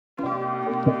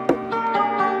Hey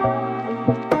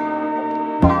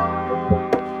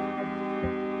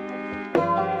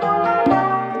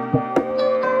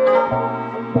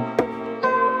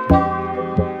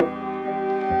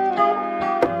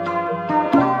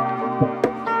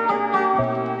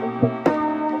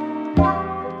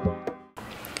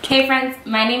friends,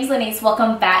 my name is Lenice.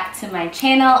 Welcome back to my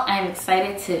channel. I'm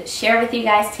excited to share with you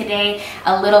guys today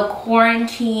a little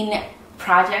quarantine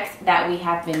project that we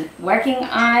have been working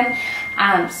on.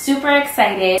 I'm super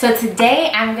excited. So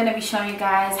today I'm going to be showing you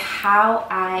guys how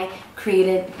I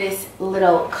created this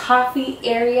little coffee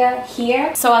area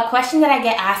here. So a question that I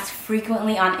get asked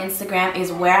frequently on Instagram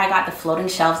is where I got the floating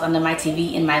shelves under my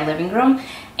TV in my living room,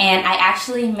 and I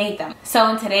actually made them. So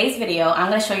in today's video, I'm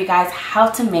going to show you guys how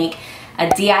to make a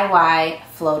DIY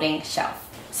floating shelf.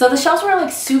 So the shelves were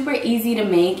like super easy to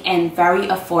make and very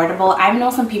affordable. I know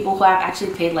some people who have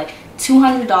actually paid like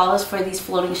 $200 for these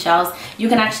floating shelves. You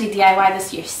can actually DIY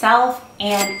this yourself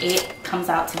and it comes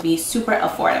out to be super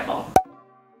affordable.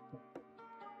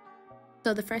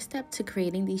 So the first step to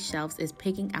creating these shelves is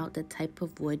picking out the type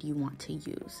of wood you want to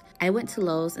use. I went to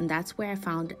Lowe's and that's where I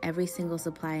found every single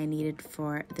supply I needed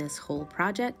for this whole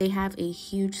project. They have a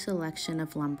huge selection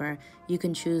of lumber. You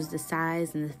can choose the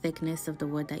size and the thickness of the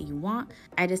wood that you want.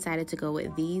 I decided to go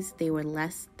with these. They were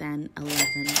less than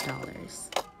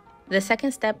 $11. The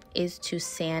second step is to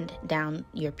sand down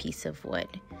your piece of wood.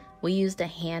 We used a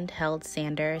handheld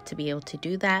sander to be able to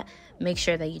do that. Make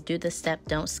sure that you do this step,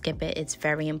 don't skip it. It's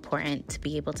very important to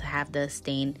be able to have the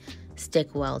stain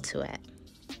stick well to it.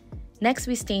 Next,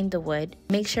 we stained the wood.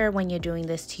 Make sure when you're doing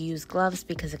this to use gloves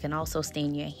because it can also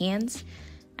stain your hands.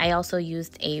 I also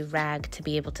used a rag to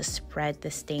be able to spread the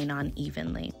stain on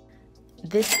evenly.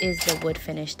 This is the wood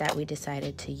finish that we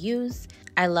decided to use.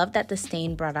 I love that the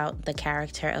stain brought out the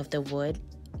character of the wood.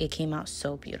 It came out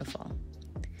so beautiful.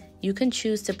 You can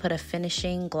choose to put a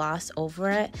finishing gloss over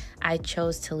it. I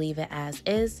chose to leave it as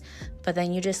is, but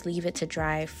then you just leave it to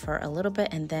dry for a little bit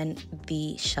and then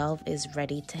the shelf is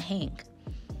ready to hang.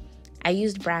 I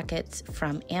used brackets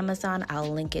from Amazon.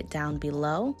 I'll link it down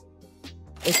below.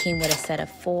 It came with a set of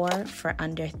 4 for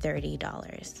under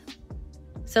 $30.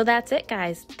 So that's it,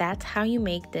 guys. That's how you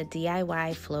make the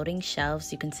DIY floating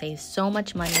shelves. You can save so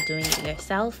much money doing it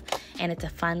yourself, and it's a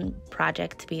fun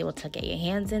project to be able to get your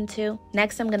hands into.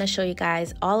 Next, I'm going to show you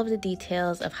guys all of the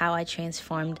details of how I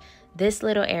transformed this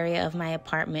little area of my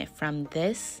apartment from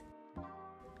this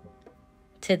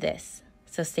to this.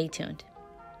 So stay tuned.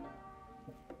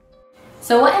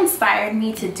 So what inspired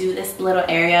me to do this little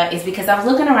area is because I was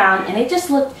looking around and it just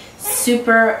looked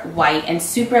super white and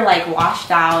super like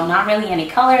washed out, not really any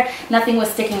color, nothing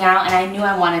was sticking out, and I knew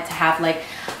I wanted to have like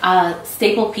a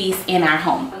staple piece in our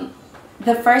home.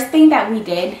 The first thing that we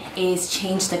did is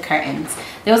change the curtains.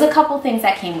 There was a couple things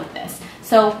that came with this.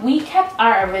 So we kept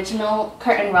our original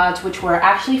curtain rods, which were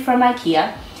actually from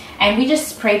Ikea, and we just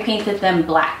spray painted them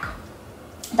black.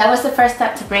 That was the first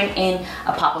step to bring in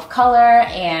a pop of color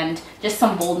and just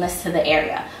some boldness to the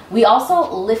area. We also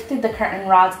lifted the curtain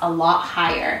rods a lot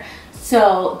higher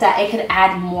so that it could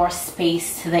add more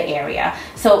space to the area.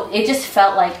 So it just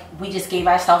felt like we just gave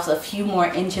ourselves a few more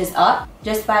inches up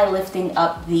just by lifting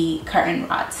up the curtain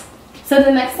rods. So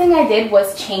the next thing I did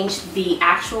was change the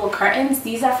actual curtains.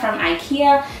 These are from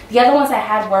Ikea. The other ones I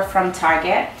had were from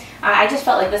Target. I just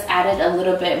felt like this added a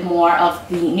little bit more of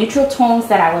the neutral tones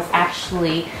that I was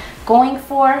actually going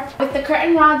for. With the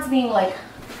curtain rods being like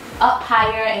up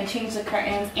higher and change the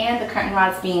curtains and the curtain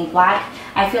rods being black,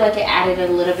 I feel like it added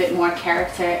a little bit more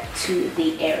character to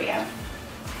the area.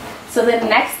 So the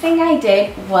next thing I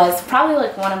did was probably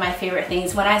like one of my favorite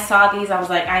things. When I saw these, I was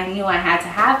like, I knew I had to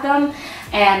have them,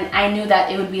 and I knew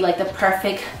that it would be like the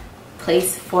perfect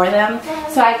place for them.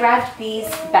 So I grabbed these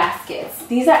baskets.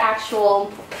 These are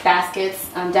actual baskets,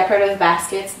 decorative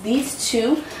baskets. These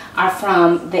two are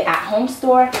from the at-home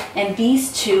store, and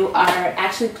these two are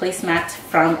actually placemats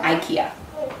from Ikea.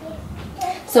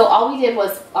 So all we did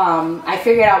was I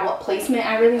figured out what placement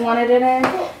I really wanted it in,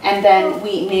 and then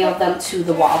we nailed them to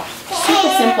the wall. Super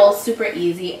simple, super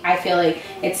easy. I feel like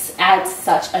it adds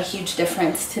such a huge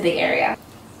difference to the area.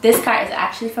 This cart is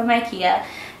actually from Ikea,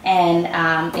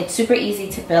 and it's super easy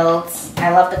to build.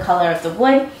 I love the color of the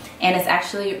wood, and it's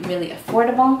actually really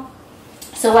affordable.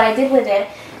 So what I did with it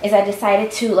is I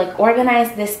decided to like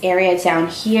organize this area down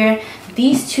here.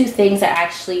 These two things are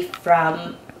actually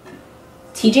from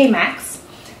Maxx,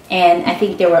 and I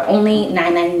think they were only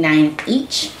 $9.99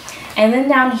 each. And then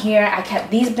down here I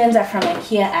kept these bins are from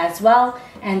Ikea as well,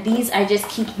 and these I just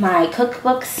keep my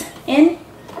cookbooks in.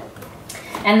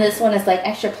 And this one is like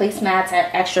extra placemats,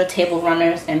 extra table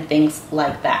runners, and things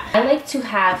like that. I like to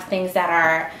have things that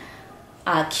are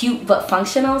cute but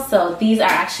functional. So these are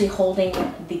actually holding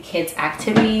the kids'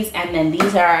 activities, and then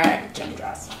these are gym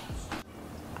drawers.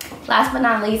 Last but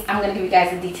not least, I'm going to give you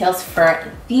guys the details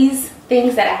for these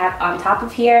things that I have on top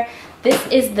of here. This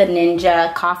is the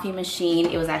Ninja coffee machine.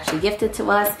 It was actually gifted to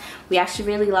us. We actually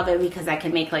really love it because I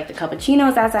can make like the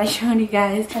cappuccinos as I showed you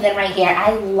guys. And then right here,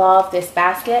 I love this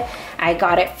basket. I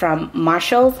got it from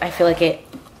Marshall's. I feel like it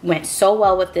went so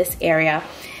well with this area.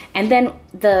 And then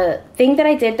the thing that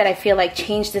I did that I feel like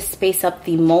changed this space up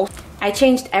the most, I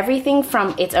changed everything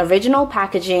from its original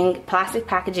packaging, plastic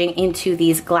packaging, into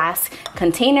these glass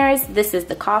containers. This is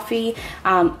the coffee.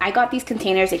 I got these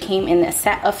containers. It came in a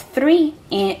set of 3,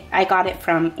 and I got it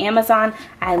from Amazon.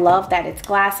 I love that it's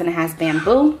glass and it has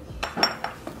bamboo.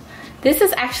 This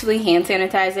is actually hand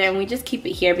sanitizer, and we just keep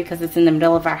it here because it's in the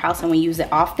middle of our house and we use it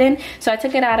often. So I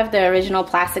took it out of the original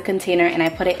plastic container and I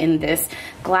put it in this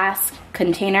glass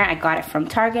container. I got it from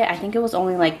Target. I think it was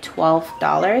only like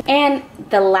 $12. And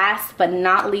the last but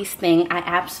not least thing I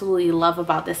absolutely love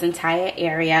about this entire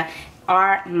area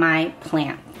are my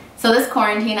plants. So this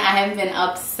quarantine, I have been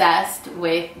obsessed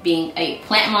with being a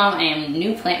plant mom. I am a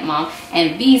new plant mom,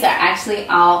 and these are actually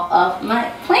all of my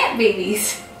plant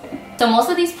babies. So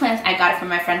most of these plants, I got it from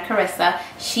my friend Carissa.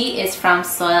 She is from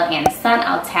Soil and Sun.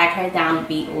 I'll tag her down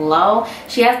below.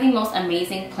 She has the most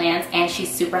amazing plants, and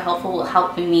she's super helpful with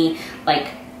helping me like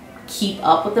keep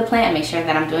up with the plant and make sure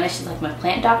that I'm doing it. She's like my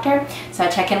plant doctor. So I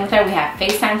check in with her. We have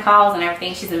FaceTime calls and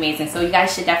everything. She's amazing. So you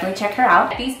guys should definitely check her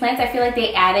out. These plants, I feel like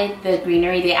they added the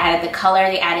greenery, they added the color,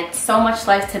 they added so much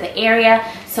life to the area.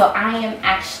 So I am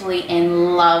actually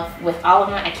in love with all of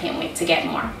them. I can't wait to get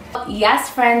more. Yes,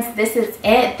 friends, this is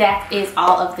it. That is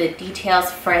all of the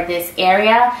details for this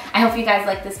area. I hope you guys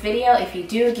like this video. If you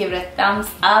do, give it a thumbs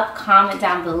up, comment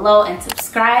down below, and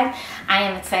subscribe. I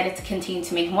am excited to continue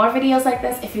to make more videos like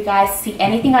this. If you guys see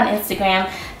anything on Instagram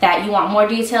that you want more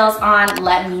details on,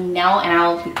 let me know and I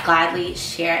will gladly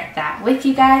share that with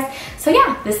you guys. So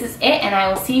yeah, this is it, and I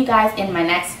will see you guys in my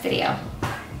next video.